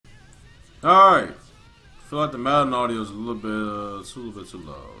Alright. I feel like the Madden audio is a little bit too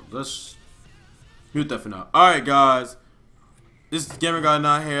loud. Let's mute that for now. Alright, guys. This is Gamer Guy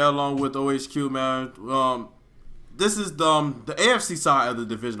 9 here along with OHQ, man. This is the AFC side of the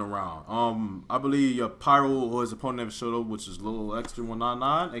divisional round. I believe Pyro or his opponent never showed up, which is Little Extra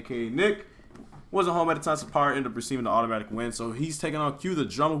 199, aka Nick. Wasn't home at the time, so Pyro ended up receiving the automatic win. So he's taking on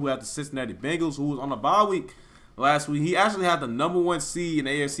Qdahdrummer, who had the Cincinnati Bengals, who was on a bye week last week. He actually had the #1 seed in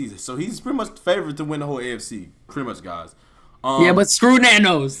the AFC, so he's pretty much favored to win the whole AFC. Pretty much, guys. Yeah, but screw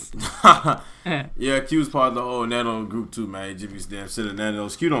Nanos. Yeah, Q's part of the whole Nano group too, man. Jimmy's damn shit of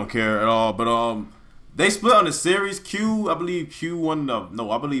Nanos. Q don't care at all, but they split on the series. I believe Q won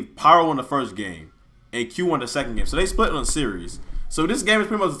I believe Pyro won the first game, and Q won the second game. So they split on the series. So this game is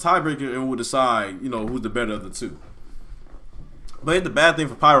pretty much a tiebreaker and will decide, who's the better of the two. But here's the bad thing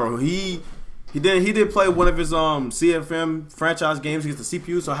for Pyro. He did play one of his CFM franchise games against the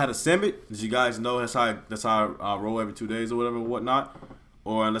CPU, so I had to sim it. As you guys know, that's how I roll every 2 days or whatever, whatnot.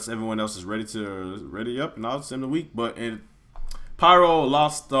 Or unless everyone else is ready up, and I'll sim the week. But Pyro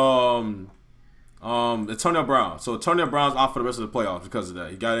lost Antonio Brown. So Antonio Brown's out for the rest of the playoffs because of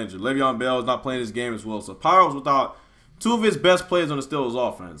that. He got injured. Le'Veon Bell is not playing this game as well. So Pyro's without two of his best players on the Steelers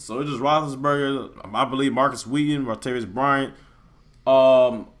offense. So it's just Roethlisberger, I believe Marcus Wheaton, Martavis Bryant,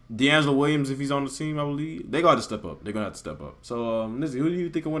 D'Angelo Williams if he's on the team, I believe. They're going to step up. They're going to have to step up. So, Lizzie, who do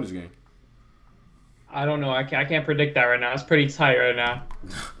you think will win this game? I don't know. I can't predict that right now. It's pretty tight right now.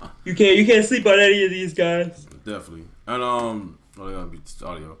 You can't sleep on any of these guys. Definitely. And oh, they're gonna beat this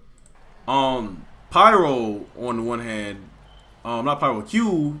audio. Pyro on the one hand, not Pyro,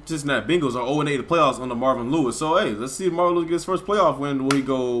 Q, just that Bengals are 0-8 the playoffs under Marvin Lewis. So hey, let's see if Marvin Lewis gets his first playoff win. Will he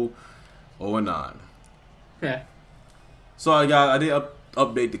go 0-9? Yeah. So I did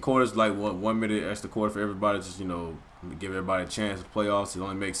update the quarters, like 1 minute extra quarter for everybody, just give everybody a chance to playoffs. It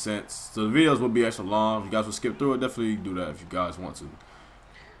only makes sense. So the videos will be extra long. If you guys will skip through it, definitely do that if you guys want to.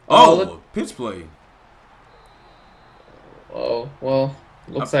 Pitch play. Oh, well,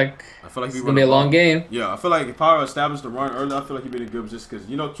 looks like I feel like it's going to be a long game. Yeah, I feel like if Pyro established the run early, I feel like he'd be good just because,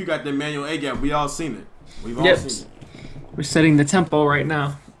 Q got that manual A gap. We all seen it. We've all seen it. We're setting the tempo right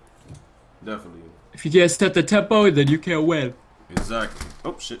now. Definitely. If you can't set the tempo, then you can't win. Exactly.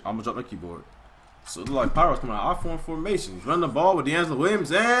 Oh, shit. I'm going to drop my keyboard. So, like, Pyro's coming out off formation. He's running the ball with D'Angelo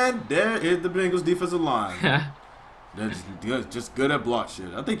Williams, and there is the Bengals defensive line. They're just good at block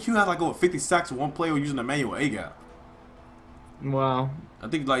shit. I think Q had like over 50 sacks with one player using the manual A gap. Wow. I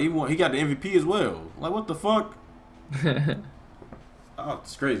think like he got the MVP as well. Like what the fuck? Oh,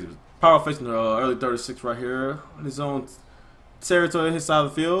 it's crazy. Pyro facing the early 36 right here on his own territory, his side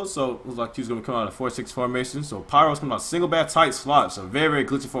of the field. So it looks like Q's gonna come out of 4-6 formation. So Pyro's coming out single back tight slot. So very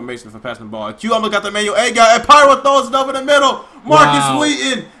glitchy formation for passing the ball. Q almost got the manual A guy, and Pyro throws it over the middle. Marcus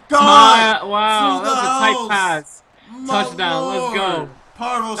Wheaton, God! Wow, that was a tight pass. Touchdown, Lord. Let's go.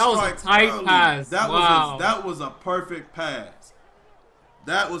 Pyro that was a tight pass. That was a perfect pass.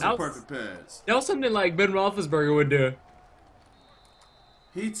 That was a perfect pass. That was something like Ben Roethlisberger would do.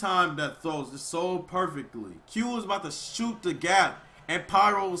 He timed that throw just so perfectly. Q was about to shoot the gap, and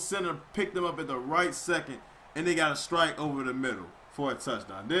Pyro's center picked him up at the right second, and they got a strike over the middle for a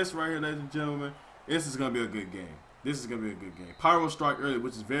touchdown. This right here, ladies and gentlemen, this is going to be a good game. This is going to be a good game. Pyro strike early,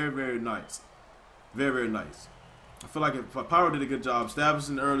 which is very, very nice. Very, very nice. I feel like if Pyro did a good job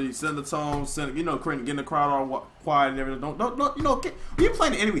establishing early, setting the tone, getting the crowd all quiet and everything. When you're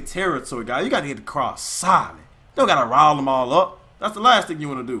playing the enemy territory, guy, you got to get the crowd silent. You don't got to rile them all up. That's the last thing you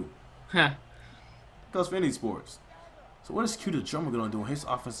want to do. Huh. Goes for any sports. So what is Qdahdrummer going to do in his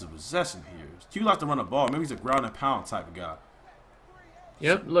offensive possession here? Q likes to run the ball. Maybe he's a ground and pound type of guy.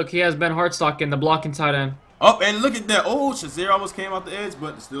 Yep, look, he has Ben Hartsock in the blocking tight end. Oh, and look at that. Oh, Shazier almost came out the edge,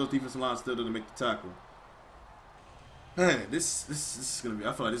 but the Steelers defensive line still didn't make the tackle. Man, this is gonna be.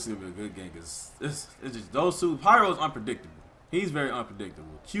 I feel like this is gonna be a good game because it's just those two. Pyro's unpredictable. He's very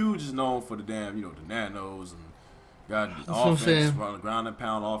unpredictable. Q just known for the damn, the nanos and got offense, ground and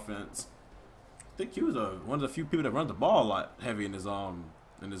pound offense. I think Q's one of the few people that run the ball a lot heavy in his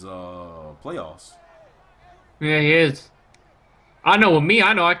playoffs. Yeah, he is. I know with me,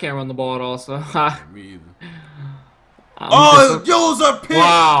 I know I can't run the ball at all. So me either. Oh, Joe's a pick!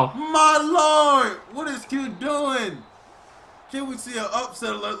 Wow, my lord, what is Q doing? Can we see an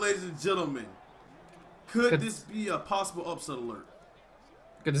upset alert, ladies and gentlemen? Could this be a possible upset alert?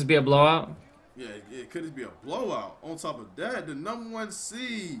 Could this be a blowout? Yeah, could this be a blowout? On top of that, the #1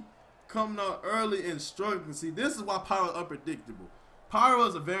 seed coming out early and struggling. See, this is why Pyro is unpredictable. Pyro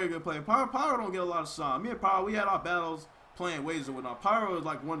is a very good player. Pyro don't get a lot of shine. Me and Pyro, we had our battles playing ways and whatnot. Pyro is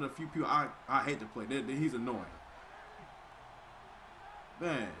like one of the few people I hate to play. He's annoying.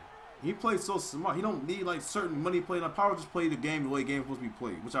 Man, He plays so smart. He don't need like certain money play. Like Power just play the game the way the game's supposed to be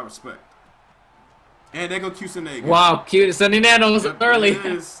played, which I respect. And they go Qdahdrummer. Wow, cute. Sending nanos early.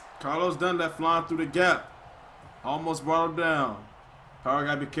 Carlos done that flying through the gap. Almost brought him down. Power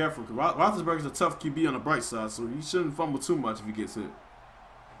gotta be careful because Roethlisberger's a tough QB on the bright side, so he shouldn't fumble too much if he gets hit.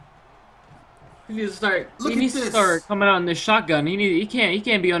 He needs to start coming out in this shotgun. He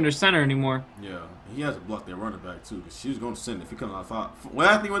can't be under center anymore. Yeah, he has to block that running back too because she was going to send it if he comes out 5. Well,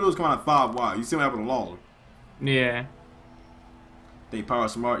 I think he want to do is come out 5 wide. You see what happened to Lawler? Yeah. Think Power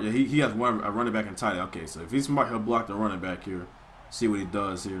smart. Yeah, he has a running back and tight end. Okay, so if he's smart, he'll block the running back here. See what he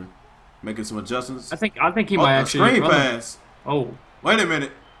does here. Making some adjustments. I think he might actually screen pass. Oh. Wait a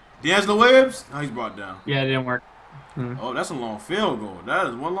minute. D'Angelo Williams? Oh, he's brought down. Yeah, it didn't work. Oh, that's a long field goal. That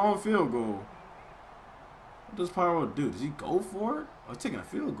is one long field goal. What does Pyro do? Does he go for it? Oh, he's taking a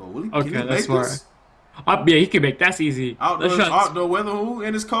field goal. Will he, okay, can he that's make smart. this? Yeah, he can make. That's easy. Outdoor weather who?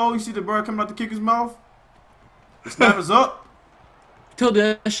 And it's cold. You see the bird coming out the kicker's mouth? The snap is up. Till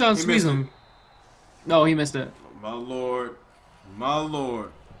the shot squeeze him. No, he missed it. Oh, my lord. My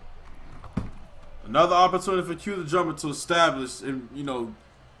lord. Another opportunity for Qdahdrummer to establish and, you know,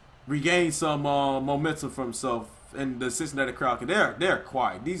 regain some momentum for himself in the Cincinnati crowd. Cause they're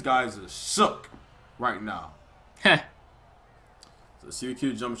quiet. These guys are shook right now. Heh. So see what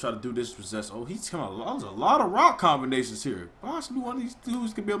Qdahdrummer try to do this possess. Oh, he's coming a lot. There's a lot of route combinations here. Possibly one of these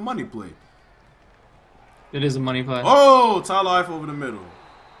dudes could be a money play. It is a money play. Oh, Tyler Eifert over the middle.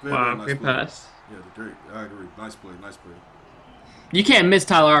 Very wow, great pass. Yeah, great. I agree. Nice play. Nice play. You can't miss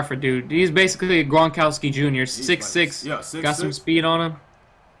Tyler Eifert, dude. He's basically a Gronkowski Jr. 6'6". Yeah, 6'6". Got some speed on him.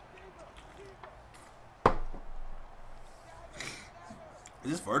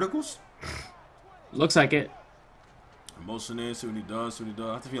 Is this verticals? Looks like it. Motion in, see what he does,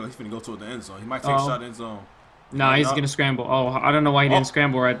 I feel like he's finna go toward the end zone. He might take a shot end zone. No, he's gonna scramble. Oh, I don't know why he didn't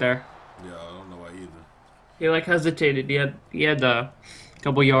scramble right there. Yeah, I don't know why either. He like hesitated. He had a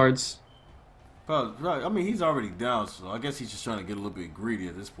couple yards. Right. I mean, he's already down, so I guess he's just trying to get a little bit greedy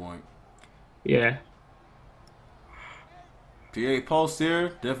at this point. Yeah. PA post here.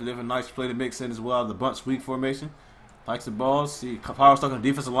 Definitely a nice play to mix in as well. The bunch sweep formation. Likes the ball. See, Power stuck on the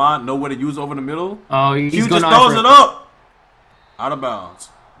defensive line. Nowhere to use over the middle. Oh, he's just throws it up. Out of bounds.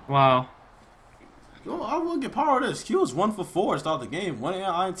 Wow. Yo, I will get Power this. Q was 1 for 4 to start the game. 1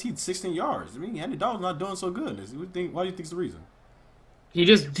 INT, 16 yards. I mean, Andy Dalton's not doing so good. Why do you think it's the reason? He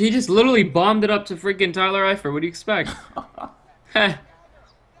just literally bombed it up to freaking Tyler Eifert. What do you expect?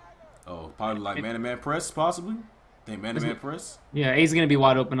 Oh, probably like man-to-man press, possibly. Think man-to-man press. Yeah, A's gonna be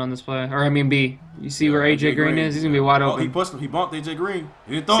wide open on this play, or I mean B. You see where AJ Green is? He's gonna be wide open. Oh, he pushed him. He bumped AJ Green.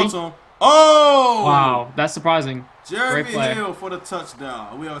 He didn't throw it to him. Oh! Wow, that's surprising. Jeremy Hill for the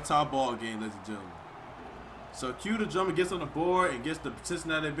touchdown. We have a tie ball game, ladies and gentlemen. So Qdahdrummer gets on the board and gets the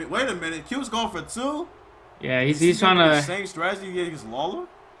Cincinnati. Wait a minute, Q's going for 2. Yeah, he's trying to. The same strategy against Lawler.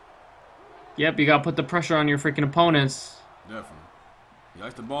 Yep, you gotta put the pressure on your freaking opponents. Definitely. He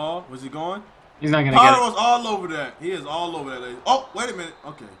likes the ball. Where's he going? He's not gonna get it. Pyro's all over that. He is all over that. Oh, wait a minute.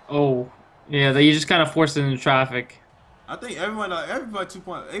 Okay. Oh, yeah. You just kind of forced it into traffic. I think everybody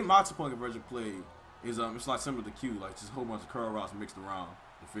 2-point. My 2-point conversion play is it's like similar to Q, like just a whole bunch of curl routes mixed around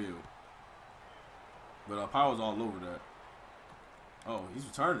the field. But Pyro's all over that. Oh, he's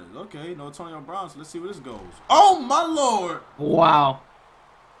returning it. Okay, no Antonio Brown, so let's see where this goes. Oh, my Lord! Wow.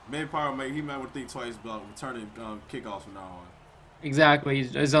 Maybe Pyro, he might want to think twice about returning kickoffs from now on. Exactly.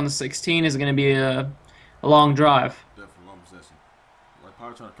 He's on the 16. Is going to be a long drive. Definitely long possession. Like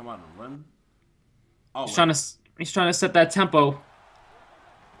Pyro trying to come out and run. Oh, he's trying to set that tempo. Oh,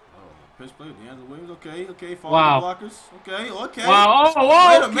 pitch play. D'Angelo Williams. Okay. Follow the blockers. Okay. Wow. Oh,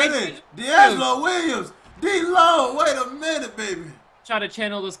 wait a minute. D'Angelo Williams. D-Lo. Wait a minute, baby. Try to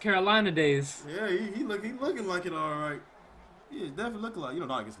channel those Carolina days. Yeah, he looking like it all right. He is definitely looking like,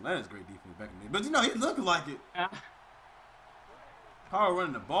 not against Atlanta's great defense back in the day, but he's looking like it. Power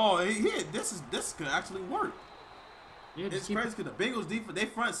running the ball. This could actually work. Yeah, it's crazy because the Bengals defense, their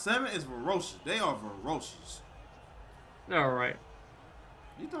front 7 is ferocious. They are ferocious. All right.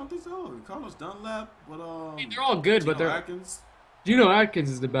 You don't think so? Carlos Dunlap, but they're all good, but Atkins. Geno Atkins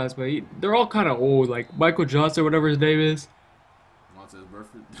is the best, but they're all kind of old, like Michael Johnson, whatever his name is. Montez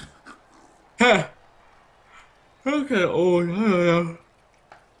Burford. Huh. I'm kind of old. I don't know.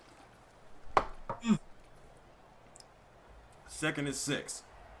 2nd and 6.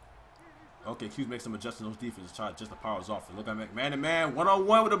 Okay, Q's make some adjustments on defense. Try to adjust the powers off. Look at man-to-man,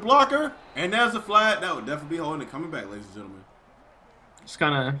 1-on-1 with a blocker. And there's a flag. That would definitely be holding it. Coming back, ladies and gentlemen. Just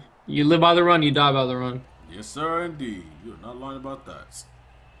kind of, you live by the run, you die by the run. Yes, sir, indeed. You're not lying about that.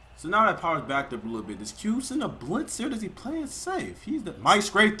 So now that Power's backed up a little bit. Does Q send a blitz here? Does he play it safe? He's the Mike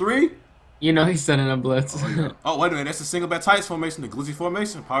straight 3. You know he's sending a blitz. Oh, yeah. Oh, wait a minute. That's the single back tights formation, the glizzy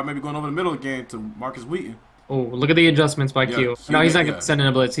formation. Power may be going over the middle again to Marcus Wheaton. Oh, look at the adjustments by Q. No, he's not sending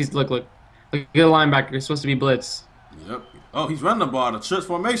a blitz. He's look at the linebacker. He's supposed to be blitz. Yep. Oh, he's running the ball, the church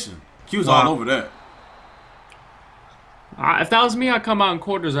formation. Q's all over that. If that was me, I'd come out in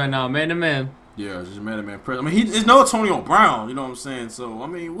quarters right now, man to man. Yeah, just man-to-man press. I mean, there's no Antonio Brown. You know what I'm saying? So I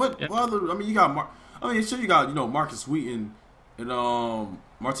mean, what other? I mean, you got sure you got Marcus Wheaton and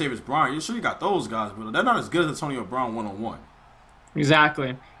Martavis Bryant. You sure you got those guys, but they're not as good as Antonio Brown 1-on-1.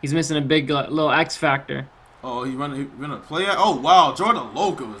 Exactly. He's missing a big little X factor. Oh, he running a play. Oh wow, Jordan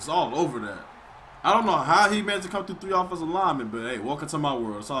Logo is all over that. I don't know how he managed to come through 3 offensive linemen, but hey, welcome to my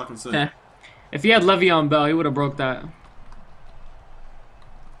world. That's all I can say. If he had Le'Veon Bell, he would have broke that.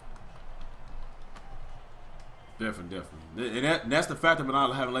 Definitely. And that's the factor of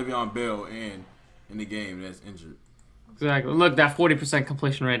not having Le'Veon Bell in the game that's injured. Exactly. Look, that 40%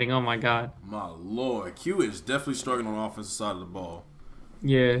 completion rating. Oh my God. My Lord, Q is definitely struggling on the offensive side of the ball.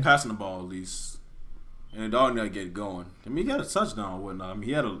 Yeah. Passing the ball at least, and the dog got to get it going. I mean, he got a touchdown or whatnot. I mean,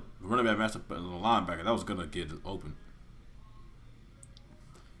 he had a running back master linebacker that was gonna get it open.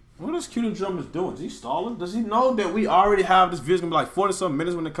 What is Qdahdrummer doing? Is he stalling? Does he know that we already have this video gonna be like 40-something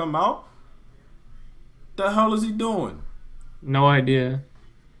minutes when it come out? The hell is he doing? No idea.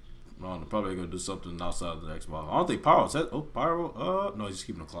 No, they're probably gonna do something outside of the Xbox. I don't think Pyro said. Oh, Pyro. No, he's just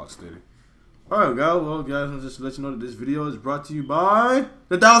keeping the clock steady. All right, guys. Well, guys, I'll just let you know that this video is brought to you by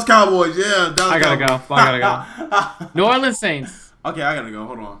the Dallas Cowboys. Yeah, Dallas I gotta go. New Orleans Saints. Okay, I gotta go.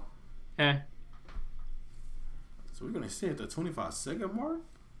 Hold on. Yeah. So we're gonna see at the 25-second mark.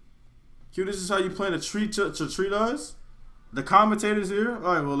 Q, this is how you plan to treat us. The commentators here. All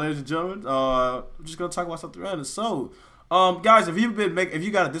right, well, ladies and gentlemen, I'm just gonna talk about something random. So, guys, if you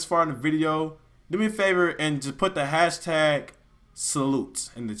got it this far in the video, do me a favor and just put the hashtag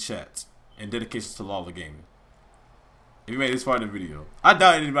salutes in the chat and dedication to Lawler Gaming. If you made it this far in the video, I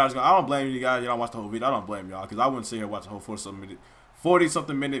doubt anybody's gonna. I don't blame you guys. You don't watch the whole video. I don't blame y'all because I wouldn't sit here and watch the whole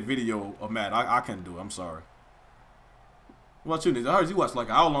 40-something minute video of Matt. I couldn't do it. I'm sorry. What about you, Nick? I heard you watch like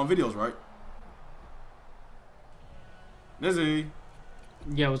hour-long videos, right? Nizzy.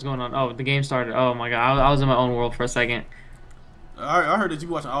 Yeah, what's going on? Oh, the game started. Oh my God, I was in my own world for a second. I heard that you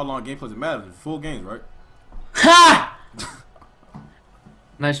watching hour-long gameplays of Madden, full games, right? Ha!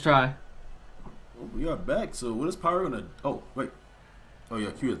 Nice try. Oh, we are back. So what is Pyro gonna? Oh wait. Oh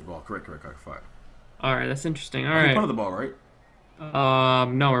yeah, Q has the ball. Correct. Fire. All right, that's interesting. All He right. punted the ball, right?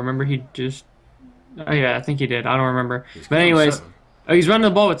 No. Remember he just. Oh yeah, I think he did. I don't remember. But anyways, he's running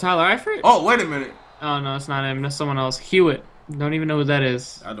the ball with Tyler Eifert. Oh wait a minute. Oh no, it's not him. That's someone else. Hewitt. Don't even know who that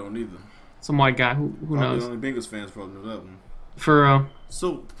is. I don't either. Some white guy. Who knows? The only Bengals fans probably know that one. For real.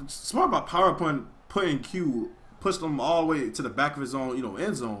 So smart about Power putting Q, push them all the way to the back of his own,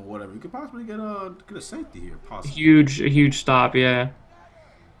 end zone or whatever. You could possibly get a safety here, possibly. A huge stop, yeah.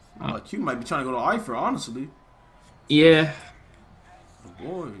 Q might be trying to go to Eifert, honestly. Yeah. Oh,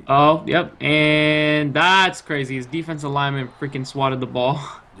 boy. Oh, yep. And that's crazy. His defensive lineman freaking swatted the ball.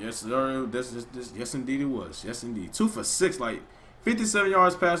 Yes, sir. Yes, indeed it was. Yes, indeed. 2 for 6, like 57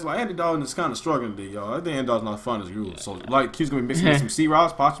 yards passing. Like Andy Dalton is kind of struggling today, y'all. I think Andy Dalton's not fun as usual. So like Q's gonna be mixing some C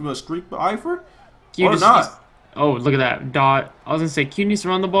routes, possibly a streak for Eifert. Or not. Oh, look at that dot. I was gonna say Q needs to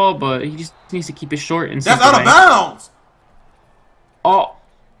run the ball, but he just needs to keep it short and. That's out of bounds. Oh,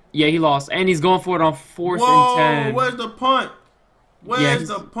 yeah, he lost, and he's going for it on 4th and 10. Where's the punt? Where's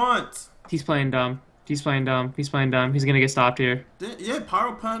the punt? He's playing dumb. He's playing dumb. He's gonna get stopped here. Yeah,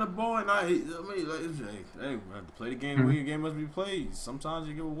 Pyro playing the ball, and I mean, hey, we have to play the game the way the game must be played. Sometimes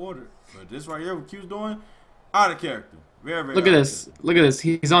you get rewarded, but this right here, what Q's doing, out of character. Very. Look at this. Look at this.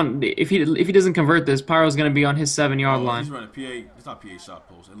 He's on. If he doesn't convert this, Pyro's gonna be on his 7-yard line. He's running PA. It's not PA shot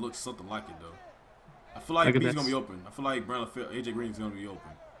post. It looks something like it though. I feel like B's gonna be open. I feel like AJ Green's gonna be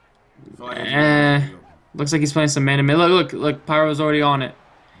open. I feel like AJ Green's gonna be open. Looks like he's playing some man-to-man. Look, Pyro's already on it.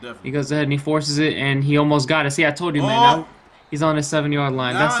 Definitely. He goes ahead and he forces it, and he almost got it. See, I told you, man. Now he's on his 7-yard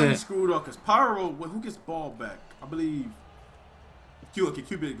line. Now That's it. He screwed up because Pyro, who gets ball back? I believe Q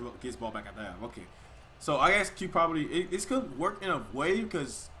gets ball back at the half. Okay. So I guess Q probably it's gonna work in a way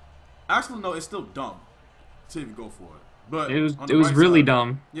because actually no, it's still dumb to even go for it. But it was really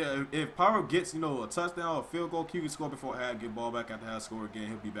dumb. Yeah, if Pyro gets a touchdown or a field goal, Q can score before half, get ball back at the half, score again.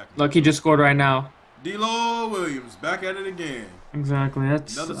 He'll be back. Look, he just scored right now. D-Lo Williams back at it again. Exactly.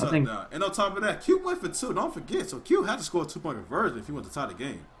 That's another touchdown. And on top of that, Q went for 2. Don't forget. So Q had to score a 2-point conversion if he wanted to tie the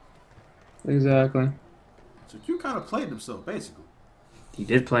game. Exactly. So Q kind of played himself basically. He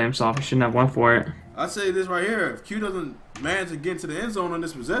did play himself. He shouldn't have went for it. I say this right here: if Q doesn't manage to get into the end zone on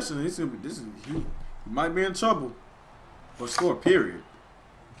this possession, he might be in trouble or score. Period.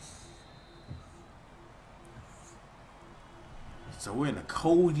 So we're in the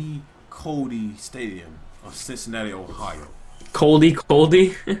Cody Stadium of Cincinnati, Ohio. Cody. The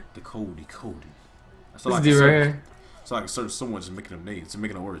Cody. That's This dude right here. So I can search someone just making them names, just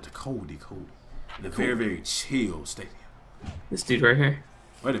making a word. The Cody. In a very, very chill stadium. This dude right here.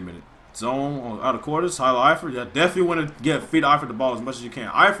 Wait a minute. Zone out of quarters. Tyler Eifert. You definitely want to feed Eifert the ball as much as you can.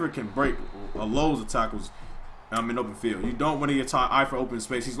 Eifert can break loads of tackles. In open field. You don't want to get Eifert open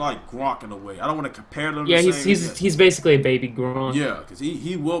space. He's like Gronk in a way. I don't want to compare them. Yeah, he's basically a baby Gronk. Yeah, because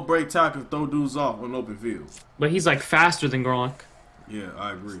he will break tackles, throw dudes off on open field. But he's like faster than Gronk. Yeah,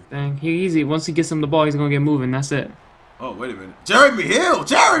 I agree. Dang, easy. Once he gets him the ball, he's gonna get moving. That's it. Oh, wait a minute. Jeremy Hill!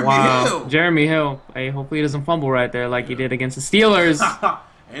 Jeremy Hill. Hey, hopefully he doesn't fumble right there like he did against the Steelers.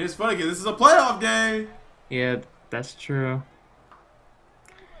 And it's funny because this is a playoff game. Yeah, that's true.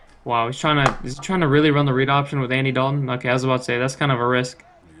 Wow, he's trying to really run the read option with Andy Dalton. Okay, I was about to say that's kind of a risk.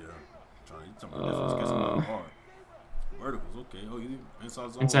 Yeah. Verticals, okay. Oh, you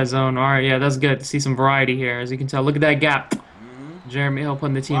inside zone. Inside zone. All right, yeah, that's good to see some variety here. As you can tell, look at that gap. Jeremy Hill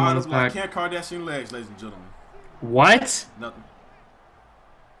putting the team on his back. Can't Kardashian legs, ladies and gentlemen. What? Nothing.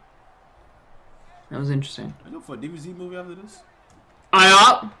 That was interesting. Are you going for a DVZ movie after this?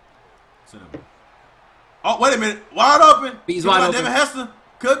 Up. Oh, wait a minute. Wide open. He's wide open. Devin Hester.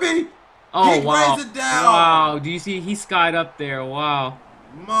 Could be. Oh, he wow. brings it down. Wow. Do you see? He skied up there. Wow.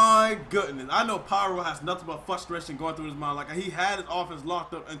 My goodness. I know Pyro has nothing but frustration going through his mind. Like, he had his offense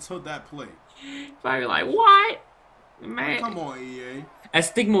locked up until that play. Probably like, what? Man. Come on, EA. As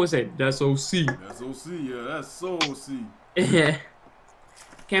Stigma would say, that's OC. That's OC, yeah. That's so OC.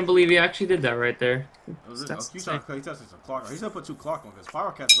 Can't believe he actually did that right there. He's trying to some clock. He's going to put 2 clock on because Pyro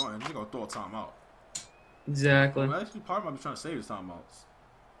catches on and he's going to throw a timeout. Exactly. Well, actually, Pyro might be trying to save his timeouts.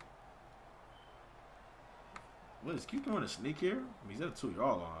 What is Q throwing a sneak here? I mean, he's at a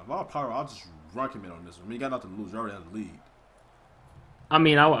 2-yard line. If I were Pyro, I'll just run him in on this one. I mean, you got nothing to lose. You already have the lead. I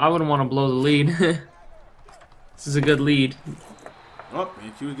mean, I wouldn't want to blow the lead. This is a good lead. Oh,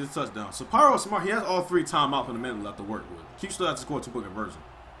 and Q gets a touchdown. So Pyro's smart. He has all 3 timeouts in the middle left to work with. Q still has to score a 2-point conversion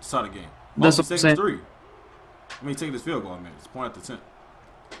to start the game. That's what I'm saying. 3. I mean, taking this field goal, man. It's point at the 10.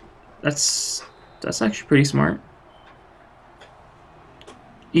 That's actually pretty smart.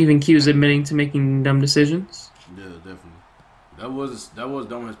 Even Q's admitting to making dumb decisions. Yeah, definitely. That was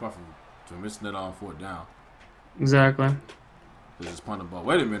dumb on his part for missing that on 4th down. Exactly. Just punt the ball.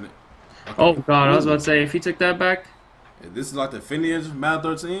 Wait a minute. Okay. Oh God, I was about to say if he took that back. If this is like the Phineas of Madden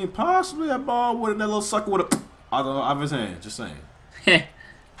 13, possibly that ball would have that little sucker would have out of his hand. Just saying.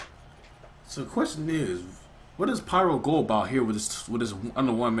 So the question is, what does Pyro go about here with this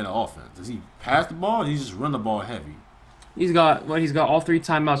under 1 minute offense? Does he pass the ball or does he just run the ball heavy? He's got all 3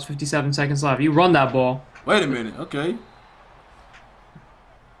 timeouts, 57 seconds left. You run that ball. Wait a minute, okay.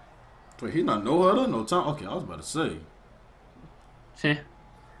 Wait, he's not no huddle, no time. Okay, I was about to say. I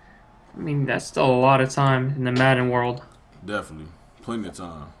mean, that's still a lot of time in the Madden world. Definitely. Plenty of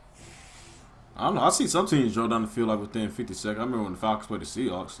time. I don't know. I see some teams drove down the field like within 50 seconds. I remember when the Falcons played the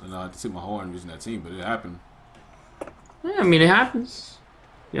Seahawks, and I had to tip my horn using that team, but it happened. Yeah, I mean, it happens.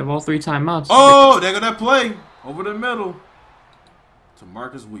 You have all 3 timeouts. Oh, there go that play. Over the middle. To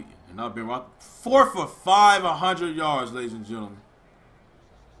Marcus Wheaton. And I've been 4 for 5, 100 yards, ladies and gentlemen.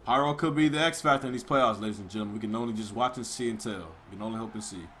 Pyro could be the X factor in these playoffs, ladies and gentlemen. We can only just watch and see and tell. We can only hope and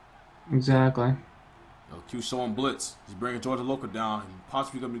see. Exactly. Q showing blitz. He's bringing Georgia Local down. He's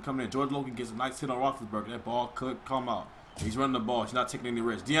possibly going to be coming in. Georgia Local gets a nice hit on Roethlisberger. That ball could come out. He's running the ball. He's not taking any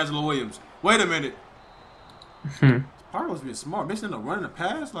risks. D'Angelo Williams. Wait a minute. Pyro's being smart. Missing the run and the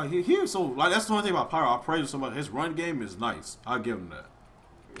pass. Like he's so like that's the one thing about Pyro. I praise him so much. His run game is nice. I'll give him that.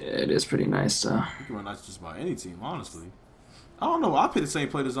 Yeah, it is pretty nice. He can run nice just about any team, honestly. I don't know. I pick the same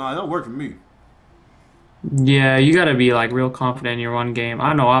play design. That'll work for me. Yeah, you gotta be like real confident in your run game.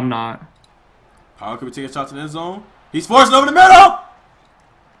 I know I'm not. Pyro could be taking shots in the end zone. He's forcing over the middle.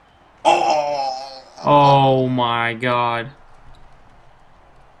 Oh! Oh my God!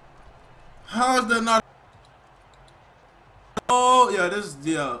 How is that not? Oh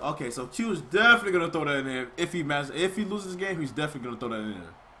yeah, okay. So Q is definitely gonna throw that in there if he loses the game. He's definitely gonna throw that in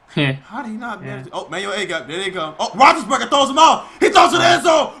there. How did he not manage? Oh, Manuel A got there. They come. Oh, Roethlisberger throws him out. He throws to the end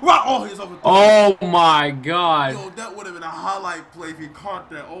zone. Oh, he's over. Oh my God! Yo, that would have been a highlight play if he caught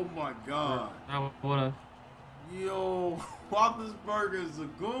that. Oh my God. That would have. Yo, Roethlisberger is a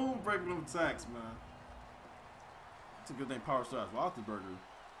goon breaking them tacks, man. It's a good thing. Power starts. Roethlisberger.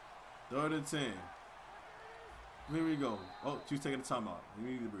 3rd and 10. Here we go. Oh, Q's taking the timeout. You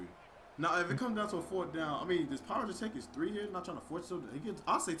need to breathe. Now, if it comes down to a 4th down, I mean, does Power just take his 3 here? Not trying to force it.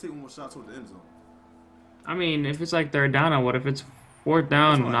 I'll say take one more shot toward the end zone. I mean, if it's like 3rd down, or what? If it's 4th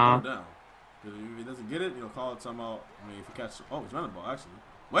down, nah. 3rd down. Because if he doesn't get it, call a timeout. I mean, if he catches, oh, he's running the ball actually.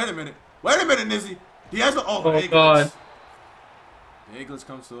 Wait a minute, Nizzy. He has the God. The English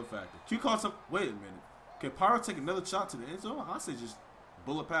comes to a factor. Q called some. Wait a minute. Can Pyro take another shot to the end zone? I say just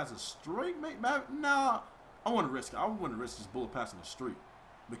bullet pass a straight, mate. Nah, I want to risk it. I wouldn't risk just bullet passing the street.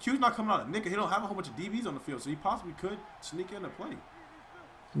 But Q's not coming out of nickel. He don't have a whole bunch of DBs on the field, so he possibly could sneak in and play.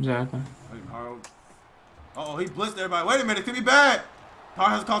 Exactly. Hey, Pyro. Uh-oh, he blitzed everybody. Wait a minute, it could be bad. Pyro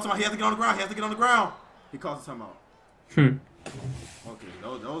has to call timeout. He has to get on the ground. He calls the timeout. Okay, that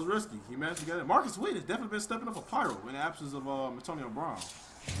was risky. He managed to get it. Marcus Wade has definitely been stepping up for Pyro in the absence of Antonio Brown.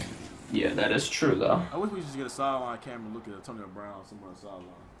 Yeah, that is true, though. I wish we just get a sideline camera and look at Antonio Brown somewhere on the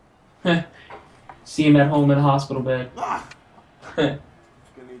sideline. See him at home in a hospital bed. Gonna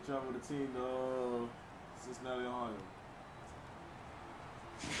need trouble with the team, Cincinnati, Ohio.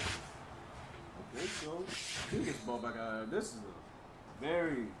 Okay, so he gets the ball back out. This is a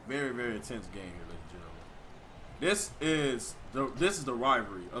very, very, very intense game here, ladies and gentlemen. This is the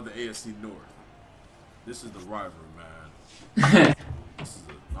rivalry of the AFC North. This is the rivalry, man. This is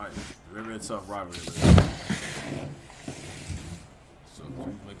a nice, very tough rivalry. So we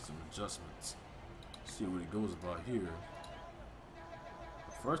make some adjustments. See what it goes about here.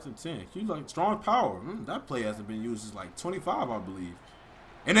 1st and 10. You like strong power. That play hasn't been used since like 25, I believe.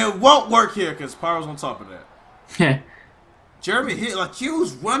 And it won't work here because Pyro's on top of that. Jeremy hit like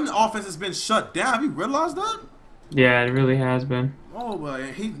Q's run offense has been shut down. Have you realized that? Yeah, it really has been. Oh well,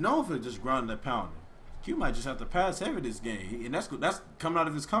 he knows for just grinding that pounding. Q might just have to pass heavy this game, and that's coming out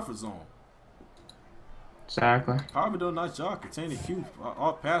of his comfort zone. Exactly. Pyro doing a nice job containing Q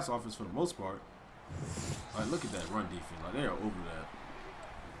all pass offense for the most part. Like look at that run defense. Like they are over that.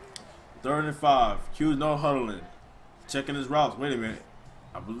 3rd and 5. Q's no huddling. Checking his routes. Wait a minute.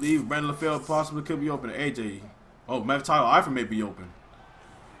 I believe Brandon LaFell possibly could be open. AJ. Oh, maybe Tyler Eifert may be open.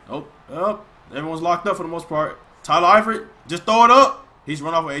 Oh, everyone's locked up for the most part. Tyler Eifert, just throw it up. He's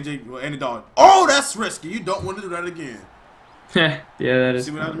run off with AJ Andy Dalton. Oh, that's risky. You don't want to do that again. Yeah, that is.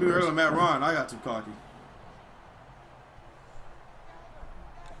 See what happened to me earlier, Matt Ryan. I got too cocky.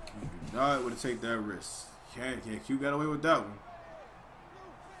 Not would take that risk. Can't Q got away with that one.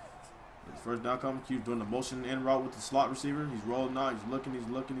 The 1st down coming. Q's doing the motion in route with the slot receiver. He's rolling out. He's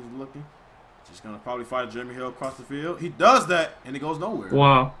looking. Just gonna probably fight Jeremy Hill across the field. He does that, and it goes nowhere.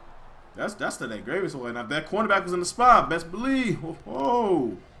 Wow. That's that Gravis way. Now if that cornerback was in the spot, best believe.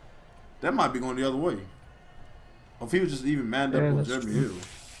 Oh, that might be going the other way. Or if he was just even manned up with Jeremy Hill.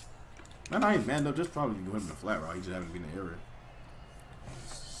 Man, I ain't manned up. Just probably go him in the flat route. He just haven't been in the area.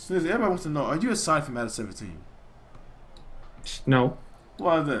 Everybody wants to know: are you aside from Madden 17? No.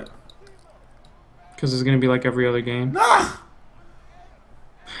 Why is that? Because it's gonna be like every other game. Nah.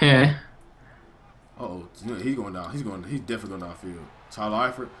 Yeah. Uh-oh, he's going down. He's definitely going downfield.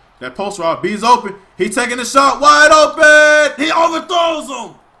 Tyler Eifert. That post route. B's open. He's taking the shot wide open. He overthrows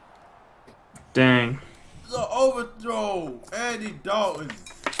him. Dang. The overthrow. Andy Dalton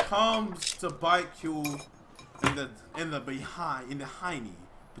comes to bite Q in the behind, in the hiney.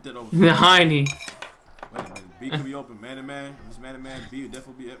 Put that over. The hiney. Wait a minute. B could be open. Man to man. If it's man to man, B would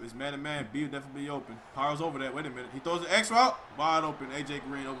definitely be. If it's man to man, B would definitely be open. Pyro's over that. Wait a minute. He throws the X route. Wide open. AJ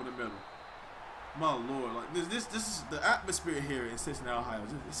Green over the middle. My lord, like this is the atmosphere here in Cincinnati, Ohio.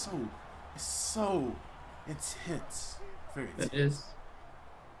 It's so intense. Very intense. It is.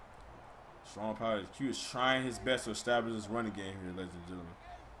 Strong power. Q is trying his best to establish his running game here, ladies and gentlemen.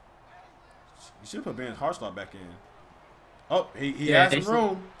 He should put Ben Hartslot back in. Oh, he has some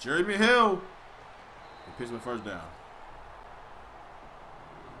room. Jeremy Hill. He picks him a 1st down.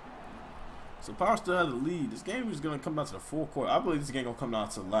 So Power still has the lead. This game is going to come down to the 4th quarter. I believe this game going to come down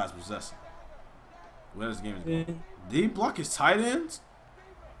to the last possession. Where this game is going. Did he block his tight ends?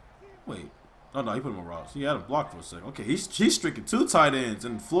 Wait. Oh, no, he put him on routes. He had him blocked for a second. Okay, he's streaking 2 tight ends,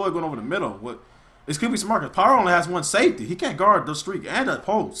 and Floyd going over the middle. What? This could be smart because Power only has 1 safety. He can't guard the streak and the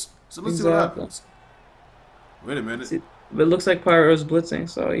post. So let's see what happens. Wait a minute. But it looks like Pyro's blitzing,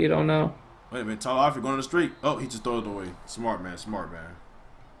 so you don't know. Wait a minute. Tyler Eifert going on the streak. Oh, he just throws it away. Smart man.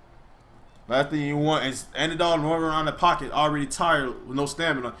 Last thing you want is Andy Dalton running around the pocket, already tired with no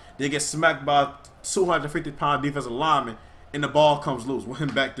stamina. They get smacked by a 250-pound defensive lineman, and the ball comes loose with him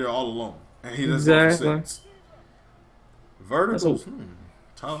back there all alone. And he doesn't go for 6. Verticals.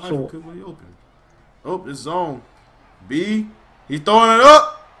 Tyler Eifert could be open. Oh, this zone. B. He's throwing it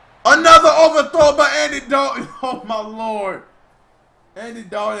up. Another overthrow by Andy Dalton. Oh, my Lord. Andy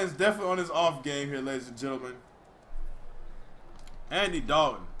Dalton is definitely on his off game here, ladies and gentlemen. Andy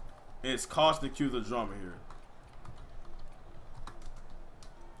Dalton is costing Q the drummer here.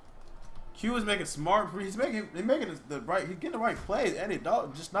 Q is making smart. He's getting the right plays. Andy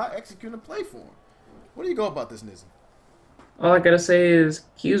Dalton just not executing the play for him. What do you go about this, Nizzle? All I gotta say is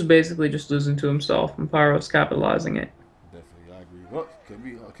Q's basically just losing to himself, and Pyro's capitalizing it. Definitely, I agree. Well,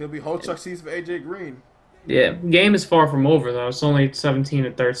 could be whole Chuck season for AJ Green. Yeah, game is far from over though. It's only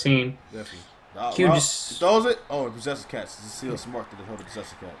 17-13. Definitely. Q just throws it. Oh, it possesses catch. He's still smart to hold the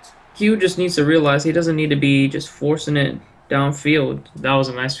possesses catch. Q just needs to realize he doesn't need to be just forcing it downfield. That was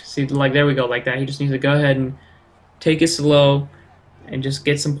a nice. See, like there we go, like that. He just needs to go ahead and take it slow, and just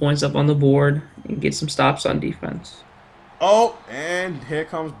get some points up on the board and get some stops on defense. Oh, and here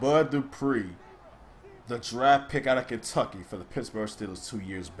comes Bud Dupree, the draft pick out of Kentucky for the Pittsburgh Steelers 2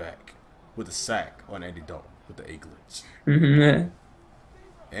 years back, with a sack on Andy Dalton with the A-glitch.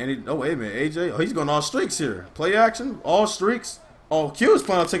 Oh, wait a minute, AJ. Oh, he's going all streaks here. Play action, all streaks. Oh, Q is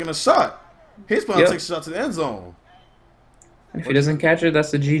planning on taking a shot. He's planning on taking a shot to the end zone. If he doesn't catch it, that's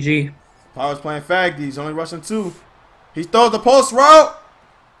the GG. Power's playing fag. He's only rushing 2. He throws the post route.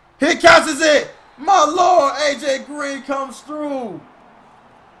 He catches it. My Lord, AJ Green comes through.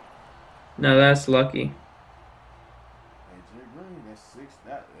 No, that's lucky. AJ Green,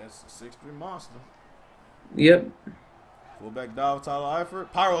 that's a 6'3" monster. Yep. Fullback dive, Tyler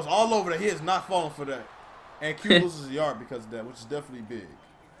Eifert. Pyro's all over that. He is not falling for that. And Q loses a yard because of that, which is definitely big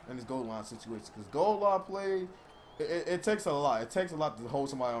in this goal line situation. Because goal line play, it takes a lot. It takes a lot to hold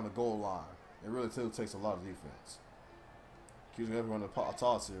somebody on the goal line. It really takes a lot of defense. Q's going to run the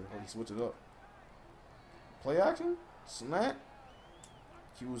toss here. Or he switch it up. Play action. Snap.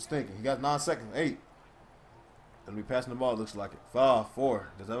 Q was thinking. He got 9 seconds. 8. Gonna be passing the ball. Looks like it. 5, 4.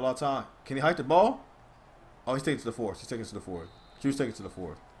 Does that have a lot of time? Can he hike the ball? Oh, he's taking it to the 4th. He's taking it to the 4th. Q's taking it to the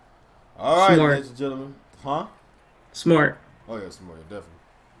 4th. All right, Smart. ladies and gentlemen. Huh? Smart. Oh, yeah, smart. Yeah, definitely.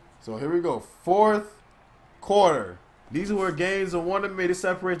 So here we go. 4th quarter. These are where games are won to me to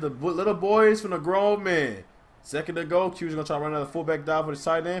separate the little boys from the grown men. Second to go. Q's going to try to run another fullback dive for the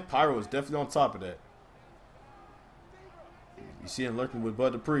tight end. Pyro is definitely on top of that. You see him lurking with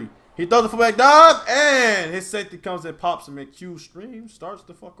Bud Dupree. He throws the fullback dive, and his safety comes and pops him, and Q stream starts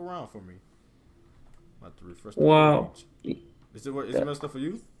to fuck around for me. I'm about to refresh the page. Is it messed up for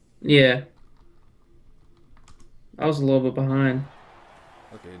you? Yeah. I was a little bit behind.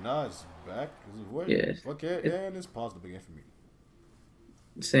 Okay, now it's back. Yes. Okay, and it's positive again for me.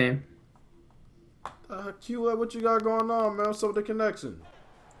 Same. Q, what you got going on, man? What's up with the connection?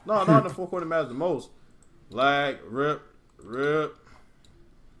 No, not in the 4th quarter matters the most. Lag, rip.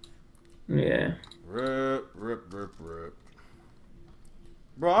 Yeah. Rip.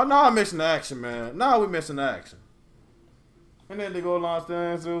 Bro, I know I'm missing the action, man. Now we missing the action. And then they go line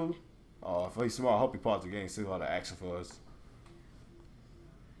stands too. Oh, if he's smart, I hope he paused the game, see all the action for us.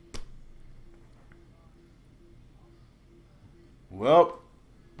 Well,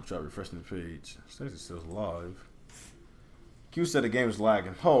 I'm trying to refresh the page. Stacy's still live. Q said the game was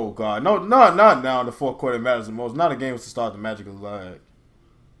lagging. Oh, God. No, not now. The 4th quarter matters the most. Not a game was to start the magical lag.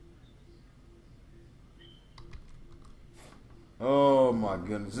 Oh, my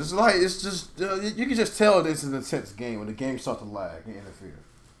goodness. It's just, you can just tell this is an intense game when the game starts to lag and interfere.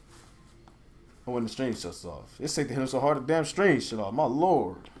 Or when the stream shuts off. It's like they hit us so hard the damn stream shut off. My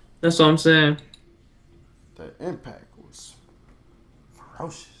Lord. That's what I'm saying. That impact was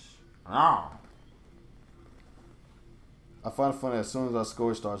ferocious. Wow. I find it funny as soon as I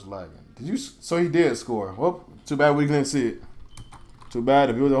score, it starts lagging. So he did score. Well, too bad we couldn't see it. Too bad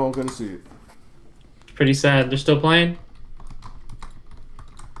the viewers at home couldn't see it. Pretty sad. They're still playing?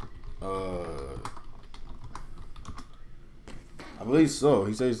 I believe so.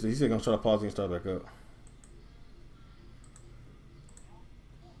 He said he's gonna try to pause and start back up.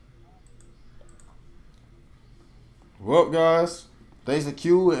 Well, guys, thanks to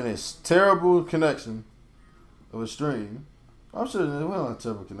Q and his terrible connection of a stream. I'm sure it wasn't a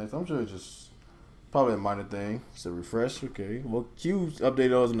terrible connection. I'm sure it's just probably a minor thing. It's a refresh. Okay. Well, Q's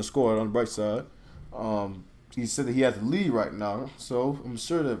updated us on the score on the bright side. He said that he has the lead right now, so I'm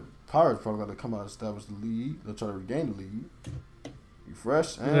sure that Pirates probably going to come out and establish the lead. They'll try to regain the lead.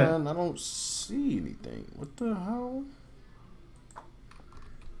 Refresh, and I don't see anything. What the hell?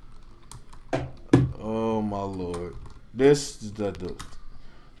 Oh my Lord! This is the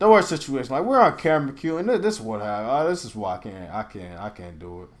worst situation. Like, we're on camera, Q, and this is what happened. This is why I can't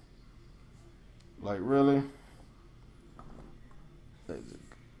do it. Like, really?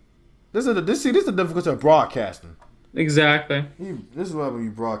 This is the difficulty of broadcasting. Exactly. This is why when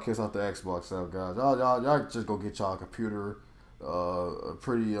you broadcast off the Xbox app, guys. Y'all just go get y'all a computer, a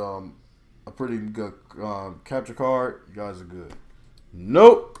pretty good capture card. You guys are good.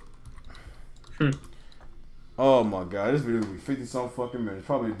 Nope. Hmm. Oh my god, this video will be 50-some fucking minutes.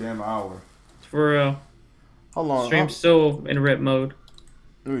 Probably a damn hour. For real. How long? Stream's still in rip mode.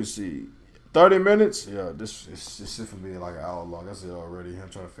 Let me see. 30 minutes? Yeah, this is for me like an hour long. That's it already. I'm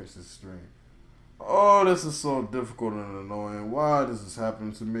trying to fix this stream. Oh, this is so difficult and annoying. Why does this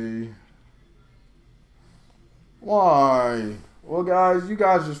happen to me? Why? Well, guys, you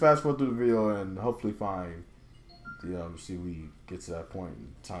guys just fast forward through the video and hopefully find the see we get to that point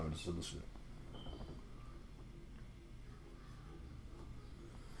in time of the solution.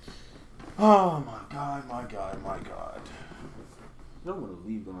 Oh my god, my god, my god. I don't want to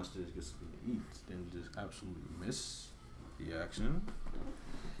leave downstairs to get something to eat, then just absolutely miss the action.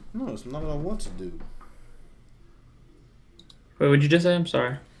 No, it's not what I want to do. Wait, what'd you just say? I'm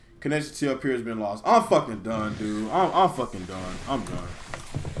sorry. Connection to up here has been lost. I'm fucking done, dude. I'm fucking done. I'm done.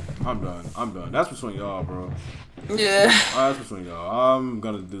 I'm done. I'm done. That's between y'all, bro. Yeah. That's between y'all. I'm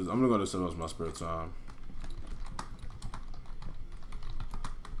gonna do something else in my spare time.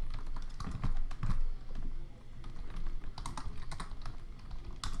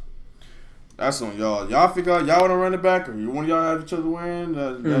 That's on y'all. Y'all figure out y'all want to run it back, or you want y'all have each other win.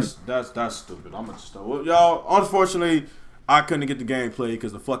 That's stupid. I'm just well, y'all. Unfortunately, I couldn't get the gameplay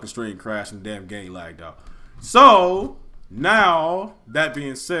because the fucking stream crashed and the damn game lagged out. So now that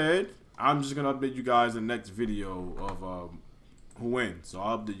being said, I'm just gonna update you guys in the next video of who wins. So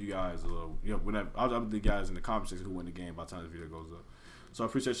I'll update you guys. I'll update you guys in the comment section who win the game by the time this video goes up. So I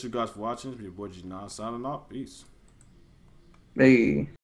appreciate you guys for watching. Your boy G9 signing off. Peace. Hey.